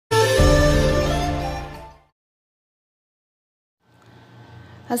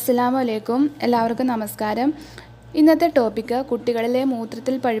അസ്സലാമു അലൈക്കും. എല്ലാവർക്കും നമസ്കാരം. ഇന്നത്തെ ടോപ്പിക്ക് കുട്ടികളിലെ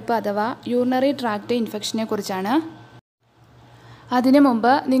മൂത്രത്തിൽ പഴുപ്പ് അഥവാ യൂറിനറി ട്രാക്റ്റ് ഇൻഫെക്ഷനെ കുറിച്ചാണ്. അതിനു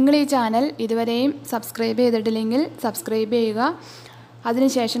മുമ്പ് നിങ്ങൾ ഈ ചാനൽ ഇതുവരെയും സബ്സ്ക്രൈബ് ചെയ്തിട്ടില്ലെങ്കിൽ സബ്സ്ക്രൈബ് ചെയ്യുക.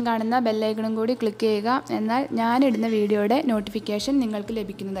 അതിനുശേഷം കാണുന്ന ബെല്ലൈക്കണും കൂടി ക്ലിക്ക് ചെയ്യുക. എന്നാൽ ഞാനിടുന്ന വീഡിയോയുടെ നോട്ടിഫിക്കേഷൻ നിങ്ങൾക്ക്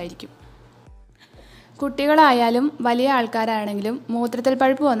ലഭിക്കുന്നതായിരിക്കും. കുട്ടികളായാലും വലിയ ആൾക്കാരാണെങ്കിലും മൂത്രത്തിൽ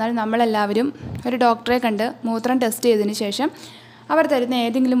പഴുപ്പ് വന്നാൽ നമ്മളെല്ലാവരും ഒരു ഡോക്ടറെ കണ്ട് മൂത്രം ടെസ്റ്റ് ചെയ്തതിന് ശേഷം അവർ തരുന്ന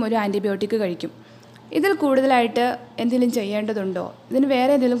ഏതെങ്കിലും ഒരു ആൻറ്റിബയോട്ടിക് കഴിക്കും. ഇതിൽ കൂടുതലായിട്ട് എന്തെങ്കിലും ചെയ്യേണ്ടതുണ്ടോ, ഇതിന്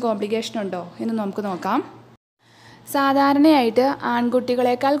വേറെ എന്തെങ്കിലും കോംപ്ലിക്കേഷൻ ഉണ്ടോ എന്ന് നമുക്ക് നോക്കാം. സാധാരണയായിട്ട്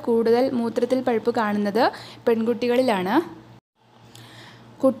ആൺകുട്ടികളെക്കാൾ കൂടുതൽ മൂത്രത്തിൽ പഴുപ്പ് കാണുന്നത് പെൺകുട്ടികളിലാണ്.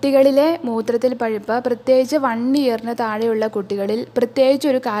 കുട്ടികളിലെ മൂത്രത്തിൽ പഴുപ്പ് പ്രത്യേകിച്ച് 1 ഇയറിന് താഴെയുള്ള കുട്ടികളിൽ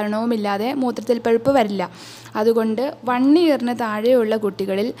പ്രത്യേകിച്ചൊരു കാരണവുമില്ലാതെ മൂത്രത്തിൽ പഴുപ്പ് വരില്ല. അതുകൊണ്ട് 1 ഇയറിന് താഴെയുള്ള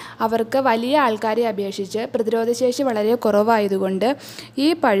കുട്ടികളിൽ അവർക്ക് വലിയ ആൾക്കാരെ അപേക്ഷിച്ച് പ്രതിരോധശേഷി വളരെ കുറവായതുകൊണ്ട് ഈ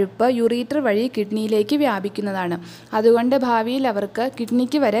പഴുപ്പ് യുറീറ്റർ വഴി കിഡ്നിയിലേക്ക് വ്യാപിക്കുന്നതാണ്. അതുകൊണ്ട് ഭാവിയിൽ അവർക്ക്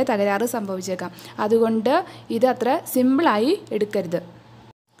കിഡ്നിക്ക് വരെ തകരാറ് സംഭവിച്ചേക്കാം. അതുകൊണ്ട് ഇതത്ര സിമ്പിളായി എടുക്കരുത്.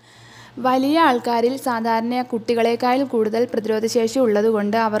 വലിയ ആൾക്കാരിൽ സാധാരണ കുട്ടികളെക്കാൾ കൂടുതൽ പ്രതിരോധശേഷി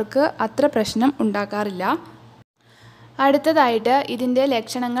ഉള്ളതുകൊണ്ട് അവർക്ക് അത്ര പ്രശ്നം ഉണ്ടാക്കാറില്ല. അടുത്തതായിട്ട് ഇതിൻ്റെ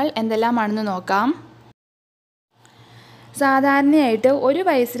ലക്ഷണങ്ങൾ എന്തെല്ലാമാണെന്ന് നോക്കാം. സാധാരണയായിട്ട് 1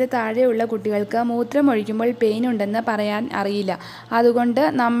 വയസ്സിന് താഴെയുള്ള കുട്ടികൾക്ക് മൂത്രമൊഴിക്കുമ്പോൾ പെയിൻ ഉണ്ടെന്ന് പറയാൻ അറിയില്ല. അതുകൊണ്ട്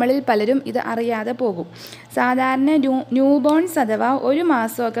നമ്മളിൽ പലരും ഇത് അറിയാതെ പോകും. സാധാരണ ന്യൂബോൺസ് അഥവാ 1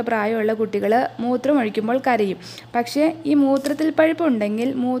 മാസമൊക്കെ പ്രായമുള്ള കുട്ടികൾ മൂത്രമൊഴിക്കുമ്പോൾ കരയും. പക്ഷേ ഈ മൂത്രത്തിൽ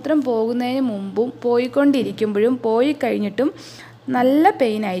പഴുപ്പുണ്ടെങ്കിൽ മൂത്രം പോകുന്നതിന് മുമ്പും പോയിക്കൊണ്ടിരിക്കുമ്പോഴും പോയി കഴിഞ്ഞിട്ടും നല്ല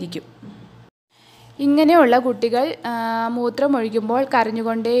പെയിൻ ആയിരിക്കും. ഇങ്ങനെയുള്ള കുട്ടികൾ മൂത്രമൊഴിക്കുമ്പോൾ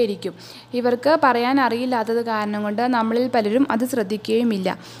കരഞ്ഞുകൊണ്ടേയിരിക്കും. ഇവർക്ക് പറയാൻ അറിയില്ലാത്തത് കാരണം കൊണ്ട് നമ്മളിൽ പലരും അത് ശ്രദ്ധിക്കുകയുമില്ല.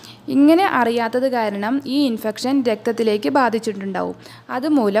 ഇങ്ങനെ അറിയാത്തത് കാരണം ഈ ഇൻഫെക്ഷൻ രക്തത്തിലേക്ക് ബാധിച്ചിട്ടുണ്ടാവും.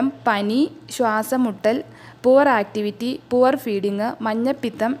 അതുമൂലം പനി, ശ്വാസം മുട്ടൽ, പുവർ ആക്ടിവിറ്റി, പുവർ ഫീഡിങ്,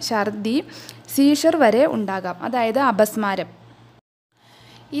 മഞ്ഞപ്പിത്തം, ഛർദി, സീഷർ വരെ ഉണ്ടാകാം, അതായത് അപസ്മാരം.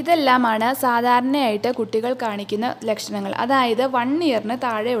 ഇതെല്ലാമാണ് സാധാരണയായിട്ട് കുട്ടികൾ കാണിക്കുന്ന ലക്ഷണങ്ങൾ, അതായത് 1 ഇയറിന്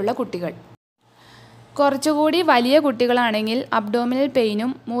താഴെയുള്ള കുട്ടികൾ. കുറച്ചുകൂടി വലിയ കുട്ടികളാണെങ്കിൽ അബ്ഡോമിനൽ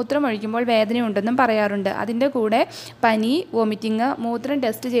പെയിനും മൂത്രമൊഴിക്കുമ്പോൾ വേദനയുണ്ടെന്നും പറയാറുണ്ട്. അതിൻ്റെ കൂടെ പനി, വോമിറ്റിങ്, മൂത്രം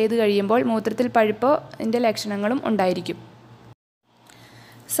ടെസ്റ്റ് ചെയ്ത് കഴിയുമ്പോൾ മൂത്രത്തിൽ പഴുപ്പിൻ്റെ ലക്ഷണങ്ങളും ഉണ്ടായിരിക്കും.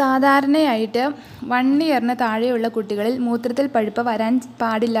 സാധാരണയായിട്ട് 1 ഇയറിന് താഴെയുള്ള കുട്ടികളിൽ മൂത്രത്തിൽ പഴുപ്പ് വരാൻ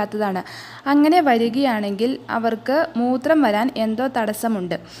പാടില്ലാത്തതാണ്. അങ്ങനെ വരികയാണെങ്കിൽ അവർക്ക് മൂത്രം വരാൻ എന്തോ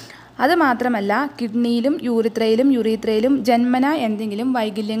തടസ്സമുണ്ട്. അതുമാത്രമല്ല കിഡ്നിയിലും യുറീത്രയിലും ജന്മനാ എന്തെങ്കിലും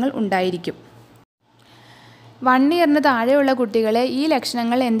വൈകല്യങ്ങൾ ഉണ്ടായിരിക്കും. 1 ഇയറിന് താഴെയുള്ള കുട്ടികളെ ഈ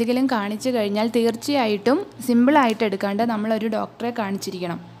ലക്ഷണങ്ങൾ എന്തെങ്കിലും കാണിച്ചു കഴിഞ്ഞാൽ തീർച്ചയായിട്ടും സിമ്പിളായിട്ട് എടുക്കാണ്ട് നമ്മളൊരു ഡോക്ടറെ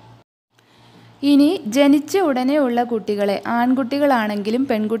കാണിച്ചിരിക്കണം. ഇനി ജനിച്ച ഉടനെയുള്ള കുട്ടികളെ, ആൺകുട്ടികളാണെങ്കിലും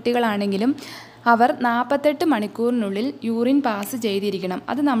പെൺകുട്ടികളാണെങ്കിലും അവർ 48 മണിക്കൂറിനുള്ളിൽ യൂറിൻ പാസ് ചെയ്തിരിക്കണം.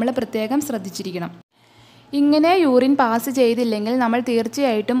 അത് നമ്മൾ പ്രത്യേകം ശ്രദ്ധിച്ചിരിക്കണം. ഇങ്ങനെ യൂറിൻ പാസ് ചെയ്തില്ലെങ്കിൽ നമ്മൾ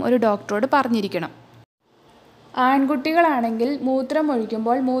തീർച്ചയായിട്ടും ഒരു ഡോക്ടറോട് പറഞ്ഞിരിക്കണം. ആൺകുട്ടികളാണെങ്കിൽ മൂത്രം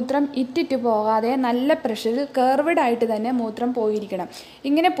ഒഴിക്കുമ്പോൾ മൂത്രം ഇറ്റിറ്റ് പോകാതെ നല്ല പ്രഷറിൽ കർവ്ഡ് ആയിട്ട് തന്നെ മൂത്രം പോയിരിക്കണം.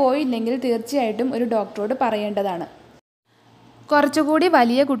 ഇങ്ങനെ പോയില്ലെങ്കിൽ തീർച്ചയായിട്ടും ഒരു ഡോക്ടറോട് പറയേണ്ടതാണ്. കുറച്ചുകൂടി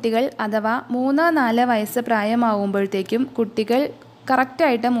വലിയ കുട്ടികൾ അഥവാ 3-4 വയസ്സ് പ്രായമാകുമ്പോഴത്തേക്കും കുട്ടികൾ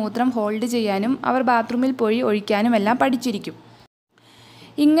കറക്റ്റായിട്ട് മൂത്രം ഹോൾഡ് ചെയ്യാനും അവർ ബാത്റൂമിൽ പോയി ഒഴിക്കാനുമെല്ലാം പഠിച്ചിരിക്കും.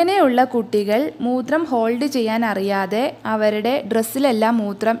 ഇങ്ങനെയുള്ള കുട്ടികൾ മൂത്രം ഹോൾഡ് ചെയ്യാൻ അറിയാതെ അവരുടെ ഡ്രസ്സിലെല്ലാം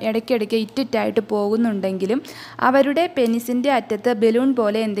മൂത്രം ഇടയ്ക്കിടയ്ക്ക് ഇറ്റിറ്റായിട്ട് പോകുന്നുണ്ടെങ്കിലും അവരുടെ പെനിസിൻ്റെ അറ്റത്ത് ബലൂൺ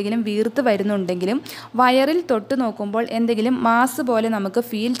പോലെ എന്തെങ്കിലും വീർത്ത് വരുന്നുണ്ടെങ്കിലും വയറിൽ തൊട്ട് നോക്കുമ്പോൾ എന്തെങ്കിലും മാസ് പോലെ നമുക്ക്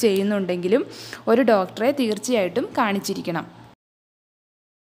ഫീൽ ചെയ്യുന്നുണ്ടെങ്കിലും ഒരു ഡോക്ടറെ തീർച്ചയായിട്ടും കാണിച്ചിരിക്കണം.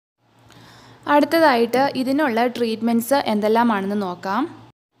 അടുത്തതായിട്ട് ഇതിനുള്ള ട്രീറ്റ്മെൻറ്റ്സ് എന്തെല്ലാമാണെന്ന് നോക്കാം.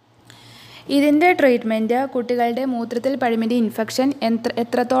 ഇതിൻ്റെ ട്രീറ്റ്മെൻറ്റ് കുട്ടികളുടെ മൂത്രത്തിൽ പഴുപ്പിൻ്റെ ഇൻഫെക്ഷൻ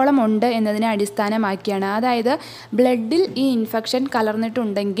എത്രത്തോളം ഉണ്ട് എന്നതിനെ അടിസ്ഥാനമാക്കിയാണ്. അതായത് ബ്ലഡിൽ ഈ ഇൻഫെക്ഷൻ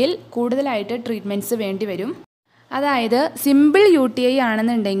കലർന്നിട്ടുണ്ടെങ്കിൽ കൂടുതലായിട്ട് ട്രീറ്റ്മെൻറ്റ്സ് വേണ്ടി വരും. അതായത് സിമ്പിൾ UTI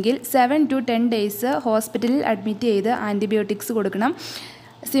ആണെന്നുണ്ടെങ്കിൽ 7 to 10 ഡേയ്സ് ഹോസ്പിറ്റലിൽ അഡ്മിറ്റ് ചെയ്ത് ആൻറ്റിബയോട്ടിക്സ് കൊടുക്കണം.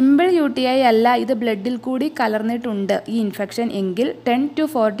 സിമ്പിൾ UTI അല്ല, ഇത് ബ്ലഡിൽ കൂടി കലർന്നിട്ടുണ്ട് ഈ ഇൻഫെക്ഷൻ എങ്കിൽ 10 to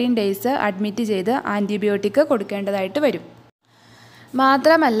 14 ഡേയ്സ് അഡ്മിറ്റ് ചെയ്ത് ആൻറ്റിബയോട്ടിക് കൊടുക്കേണ്ടതായിട്ട് വരും.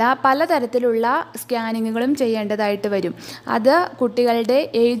 മാത്രമല്ല പലതരത്തിലുള്ള സ്കാനിങ്ങുകളും ചെയ്യേണ്ടതായിട്ട് വരും. അത് കുട്ടികളുടെ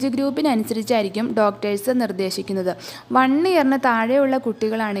ഏജ് ഗ്രൂപ്പിനനുസരിച്ചായിരിക്കും ഡോക്ടേഴ്സ് നിർദ്ദേശിക്കുന്നത്. 1 ഇയറിന് താഴെയുള്ള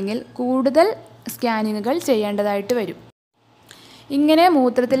കുട്ടികളാണെങ്കിൽ കൂടുതൽ സ്കാനിങ്ങുകൾ ചെയ്യേണ്ടതായിട്ട് വരും. ഇങ്ങനെ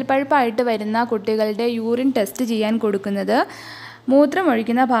മൂത്രത്തിൽ പഴുപ്പായിട്ട് വരുന്ന കുട്ടികളുടെ യൂറിൻ ടെസ്റ്റ് ചെയ്യാൻ കൊടുക്കുന്നത് മൂത്രം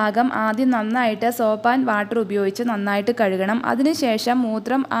ഒഴിക്കുന്ന ഭാഗം ആദ്യം നന്നായിട്ട് സോപ്പ് ആൻഡ് വാട്ടർ ഉപയോഗിച്ച് നന്നായിട്ട് കഴുകണം. അതിനുശേഷം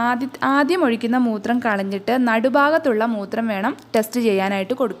ആദ്യം ഒഴിക്കുന്ന മൂത്രം കളഞ്ഞിട്ട് നടുഭാഗത്തുള്ള മൂത്രം വേണം ടെസ്റ്റ്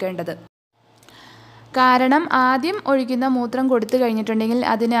ചെയ്യാനായിട്ട് കൊടുക്കേണ്ടത്. കാരണം ആദ്യം ഒഴിക്കുന്ന മൂത്രം കൊടുത്തു കഴിഞ്ഞിട്ടുണ്ടെങ്കിൽ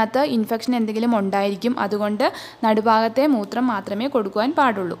അതിനകത്ത് ഇൻഫെക്ഷൻ എന്തെങ്കിലും ഉണ്ടായിരിക്കും. അതുകൊണ്ട് നടുഭാഗത്തെ മൂത്രം മാത്രമേ കൊടുക്കുവാൻ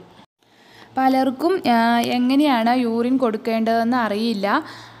പാടുള്ളൂ. പലർക്കും എങ്ങനെയാണ് യൂറിൻ കൊടുക്കേണ്ടതെന്ന് അറിയില്ല.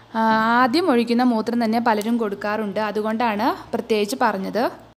 ആദ്യം ഒഴിക്കുന്ന മൂത്രം തന്നെ പലരും കൊടുക്കാറുണ്ട്. അതുകൊണ്ടാണ് പ്രത്യേകിച്ച് പറഞ്ഞത്.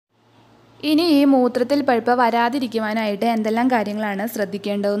 ഇനി ഈ മൂത്രത്തിൽ പഴുപ്പ് വരാതിരിക്കുവാനായിട്ട് എന്തെല്ലാം കാര്യങ്ങളാണ്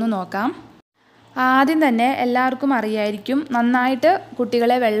ശ്രദ്ധിക്കേണ്ടതെന്ന് നോക്കാം. ആദ്യം തന്നെ എല്ലാവർക്കും അറിയായിരിക്കും, നന്നായിട്ട്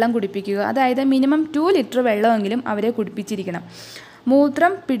കുട്ടികളെ വെള്ളം കുടിപ്പിക്കുക. അതായത് മിനിമം 2 ലിറ്റർ വെള്ളമെങ്കിലും അവരെ കുടിപ്പിച്ചിരിക്കണം.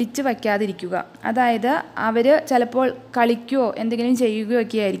 മൂത്രം പിടിച്ച് വയ്ക്കാതിരിക്കുക. അതായത് അവർ ചിലപ്പോൾ കളിക്കുകയോ എന്തെങ്കിലും ചെയ്യുകയോ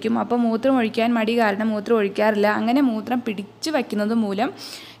ഒക്കെ ആയിരിക്കും. അപ്പോൾ മൂത്രം ഒഴിക്കാൻ മടി കാരണം മൂത്രം ഒഴിക്കാറില്ല. അങ്ങനെ മൂത്രം പിടിച്ച് വയ്ക്കുന്നത് മൂലം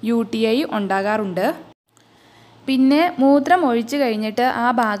UTI ഉണ്ടാകാറുണ്ട്. പിന്നെ മൂത്രം ഒഴിച്ചു കഴിഞ്ഞിട്ട് ആ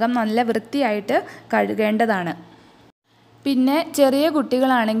ഭാഗം നല്ല വൃത്തിയായിട്ട് കഴുകേണ്ടതാണ്. പിന്നെ ചെറിയ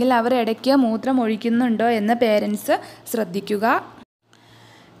കുട്ടികളാണെങ്കിൽ അവർ ഇടയ്ക്ക് മൂത്രം ഒഴിക്കുന്നുണ്ടോ എന്ന് പേരൻസ് ശ്രദ്ധിക്കുക.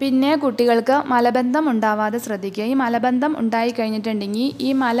 പിന്നെ കുട്ടികൾക്ക് മലബന്ധം ഉണ്ടാവാതെ ശ്രദ്ധിക്കുക. ഈ മലബന്ധം ഉണ്ടായി കഴിഞ്ഞിട്ടുണ്ടെങ്കിൽ ഈ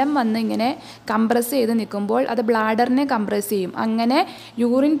മലം വന്ന് ഇങ്ങനെ കംപ്രസ് ചെയ്ത് നിൽക്കുമ്പോൾ അത് ബ്ലാഡറിനെ കംപ്രസ് ചെയ്യും. അങ്ങനെ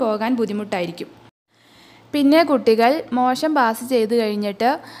യൂറിൻ പോകാൻ ബുദ്ധിമുട്ടായിരിക്കും. പിന്നെ കുട്ടികൾ മോശം പാസ് ചെയ്ത് കഴിഞ്ഞിട്ട്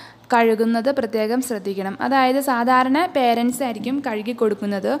കഴുകുന്നത് പ്രത്യേകം ശ്രദ്ധിക്കണം. അതായത് സാധാരണ പേരൻസ് ആയിരിക്കും കഴുകി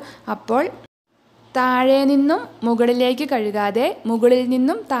കൊടുക്കുന്നത്. അപ്പോൾ താഴെ നിന്നും മുകളിലേക്ക് കഴുകാതെ മുകളിൽ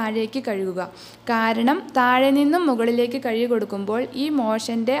നിന്നും താഴേക്ക് കഴുകുക. കാരണം താഴെ നിന്നും മുകളിലേക്ക് കഴുകി കൊടുക്കുമ്പോൾ ഈ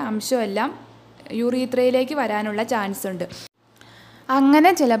മോഷൻ്റെ അംശമെല്ലാം യൂറീത്രയിലേക്ക് വരാനുള്ള ചാൻസ് ഉണ്ട്.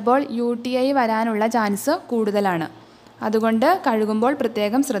 അങ്ങനെ ചിലപ്പോൾ UTI വരാനുള്ള ചാൻസ് കൂടുതലാണ്. അതുകൊണ്ട് കഴുകുമ്പോൾ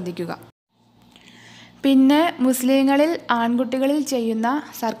പ്രത്യേകം ശ്രദ്ധിക്കുക. പിന്നെ മുസ്ലിങ്ങളിൽ ആൺകുട്ടികളിൽ ചെയ്യുന്ന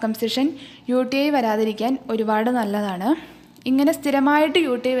സർക്കംസിഷൻ UTI വരാതിരിക്കാൻ ഒരുപാട് നല്ലതാണ്. ഇങ്ങനെ സ്ഥിരമായിട്ട്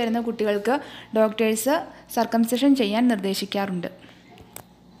UTI വരുന്ന കുട്ടികൾക്ക് ഡോക്ടേഴ്സ് സർക്കംസിഷൻ ചെയ്യാൻ നിർദ്ദേശിക്കാറുണ്ട്.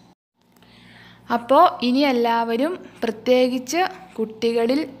 അപ്പോൾ ഇനി എല്ലാവരും പ്രത്യേകിച്ച്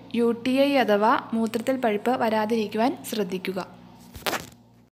കുട്ടികളിൽ UTI അഥവാ മൂത്രത്തിൽ പഴുപ്പ് വരാതിരിക്കുവാൻ ശ്രദ്ധിക്കുക.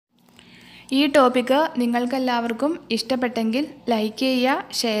 ഈ ടോപ്പിക്ക് നിങ്ങൾക്കെല്ലാവർക്കും ഇഷ്ടപ്പെട്ടെങ്കിൽ ലൈക്ക് ചെയ്യുക,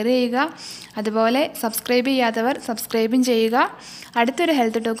 ഷെയർ ചെയ്യുക. അതുപോലെ സബ്സ്ക്രൈബ് ചെയ്യാത്തവർ സബ്സ്ക്രൈബും ചെയ്യുക. അടുത്തൊരു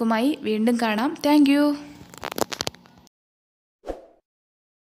ഹെൽത്ത് ടോക്കുമായി വീണ്ടും കാണാം. താങ്ക്